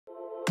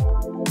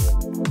Hi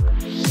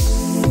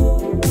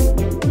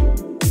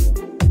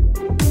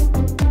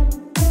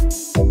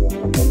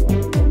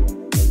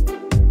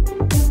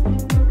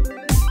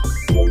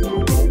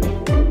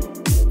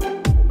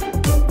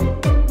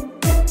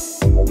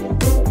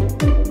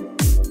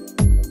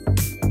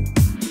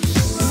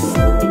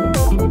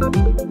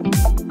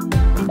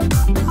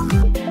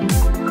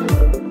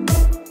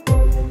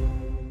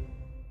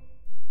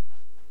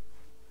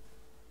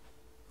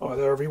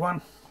there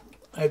everyone,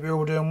 hope you're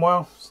all doing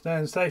well,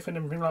 staying safe and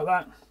everything like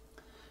that.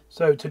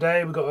 So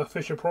today we've got a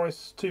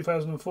Fisher-Price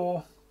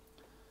 2004,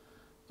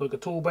 like a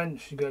tool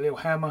bench. You get a little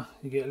hammer,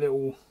 you get a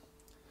little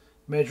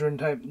measuring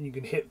tape, you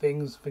can hit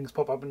things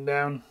pop up and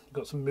down. You've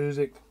got some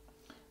music,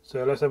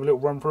 so let's have a little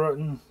run through it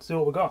and see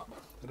what we got.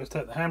 So let's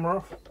take the hammer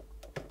off,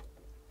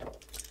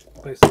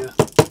 basically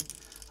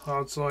a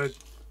hard side,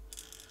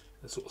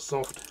 it's sort of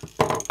soft.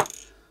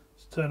 Let's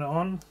turn it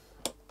on.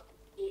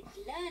 It's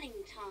learning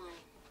time.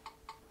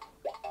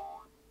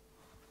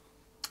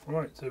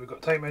 Right, so we've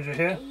got tape measure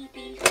here. A,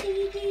 B,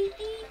 C, D,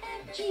 E,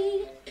 F,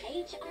 G,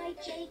 H, I,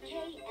 J,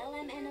 K, L,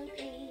 M, N, O,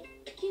 P,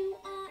 Q,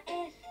 R,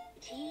 S,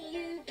 T,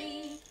 U,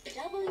 V,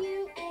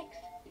 W, X,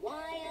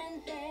 Y,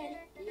 and Z.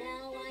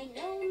 Now I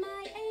know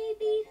my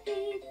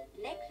ABCs.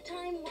 Next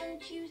time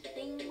won't you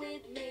sing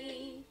with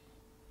me?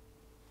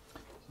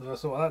 So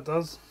that's what that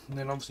does. And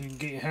then obviously you can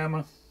get your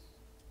hammer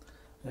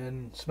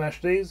and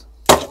smash these.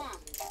 1,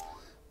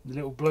 The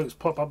little blokes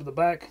pop up at the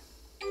back.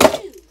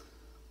 2,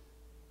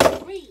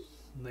 3.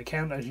 And they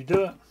count as you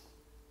do it.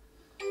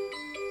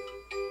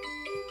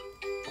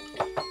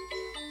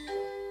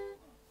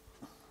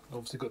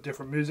 Obviously got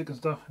different music and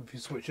stuff. If you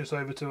switch this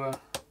over to a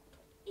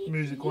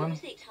music one,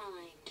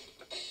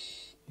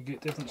 you get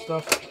different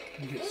stuff.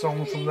 You get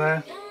songs from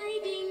there.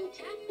 Guiding,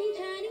 tapping,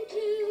 turning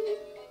to.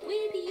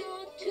 With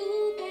your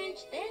tool bench,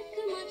 there's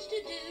so much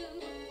to do.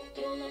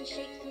 You'll learn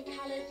shapes and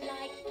colours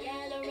like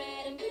yellow,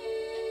 red and blue.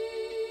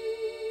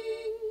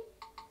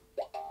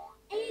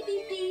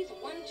 ABCs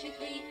 1, 2,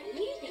 3, and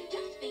music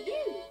just for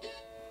you.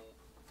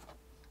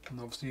 And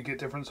obviously you get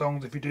different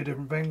songs if you do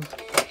different things.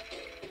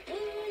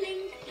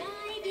 Twirling,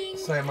 sliding,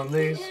 Same on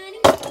these.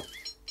 turning.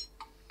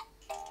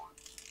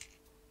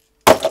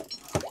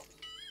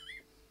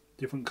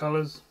 Different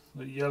colours,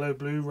 like yellow,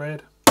 blue,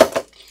 red.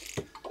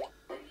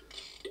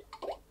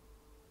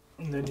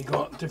 And then you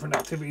got different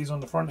activities on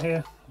the front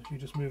here. If you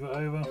just move it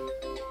over.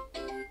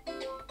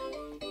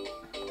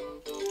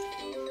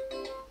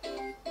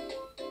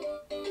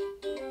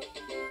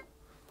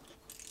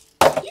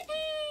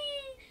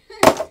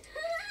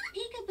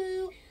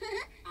 Peekaboo,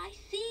 I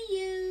see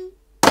you.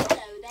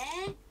 Hello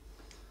there.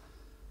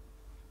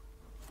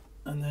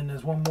 And then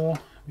there's one more.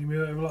 You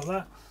move it over like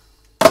that.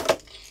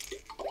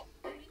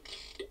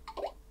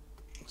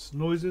 It's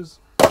noises.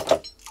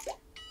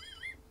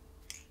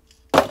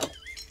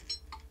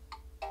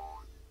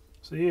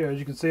 So yeah, as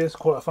you can see, it's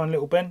quite a fun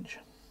little bench.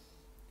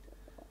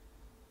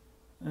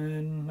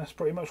 And that's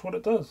pretty much what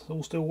it does.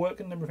 All still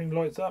working, everything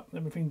lights up,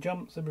 everything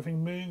jumps,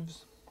 everything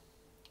moves.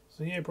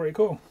 So yeah, pretty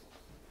cool.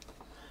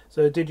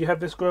 So did you have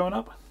this growing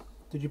up?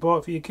 Did you buy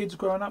it for your kids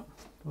growing up?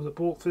 Was it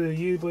bought for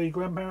you by your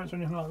grandparents or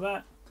anything like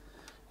that?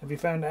 Have you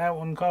found it out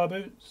on car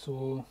boots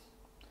or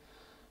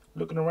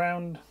looking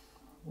around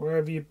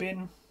wherever you've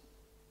been?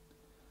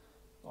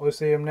 I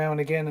see them now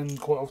and again, and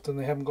quite often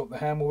they haven't got the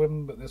hammer with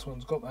them, but this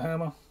one's got the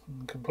hammer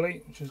and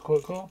complete, which is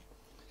quite cool.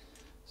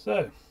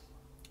 So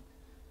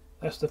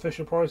that's the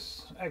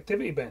Fisher-Price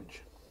activity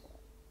bench.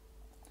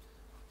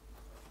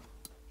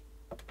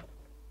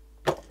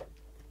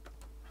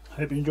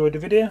 Hope you enjoyed the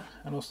video,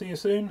 and I'll see you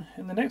soon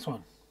in the next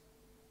one.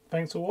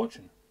 Thanks for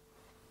watching.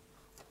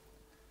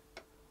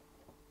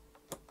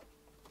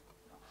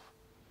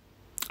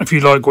 If you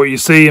like what you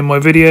see in my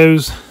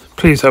videos,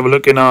 please have a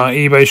look in our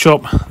eBay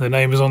shop. The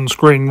name is on the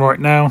screen right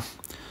now,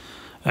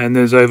 and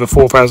there's over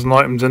 4,000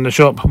 items in the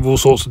shop of all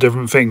sorts of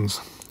different things.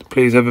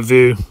 Please have a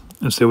view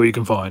and see what you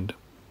can find.